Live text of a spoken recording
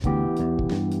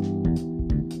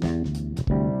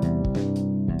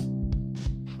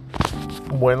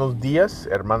buenos días,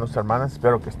 hermanos y hermanas.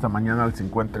 Espero que esta mañana se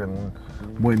encuentren un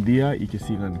buen día y que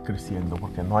sigan creciendo,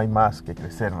 porque no hay más que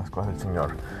crecer en las cosas del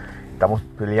Señor. Estamos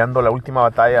peleando la última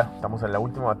batalla, estamos en la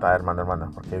última batalla,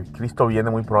 hermana, porque Cristo viene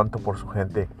muy pronto por su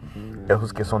gente,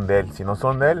 esos que son de Él. Si no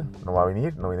son de Él, no va a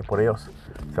venir, no viene por ellos,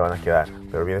 se van a quedar,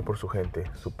 pero viene por su gente,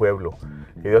 su pueblo.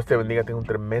 Que Dios te bendiga, tenga un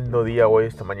tremendo día hoy,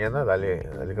 esta mañana. Dale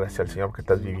gracias al Señor porque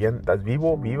estás viviendo, estás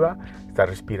vivo, viva, estás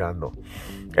respirando.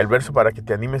 El verso para que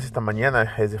te animes esta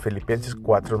mañana es de Filipenses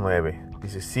 4:9.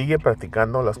 Dice: sigue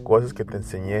practicando las cosas que te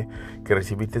enseñé, que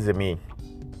recibiste de mí,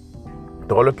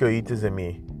 todo lo que oíste de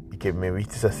mí y que me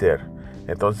viste hacer.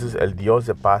 Entonces el Dios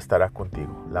de paz estará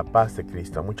contigo. La paz de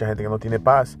Cristo. Hay mucha gente que no tiene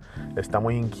paz, está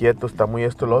muy inquieto, está muy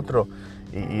esto, lo otro,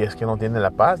 y es que no tiene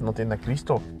la paz, no tiene a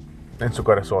Cristo en su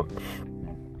corazón.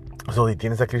 Si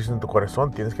tienes a Cristo en tu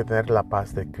corazón, tienes que tener la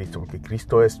paz de Cristo, porque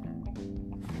Cristo es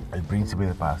el príncipe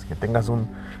de paz. Que tengas un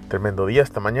tremendo día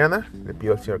esta mañana. Le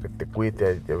pido al Señor que te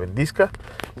cuide, te bendizca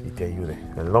y te ayude.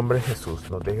 En el nombre de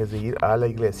Jesús, no dejes de ir a la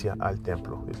iglesia, al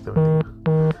templo. Dios te bendiga.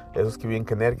 Esos que vienen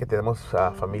que tenemos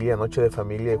familia, noche de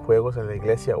familia y juegos en la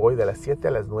iglesia hoy de las 7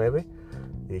 a las 9.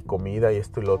 Y comida y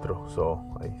esto y lo otro.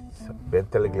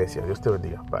 Vente a la iglesia. Dios te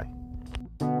bendiga.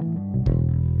 Bye.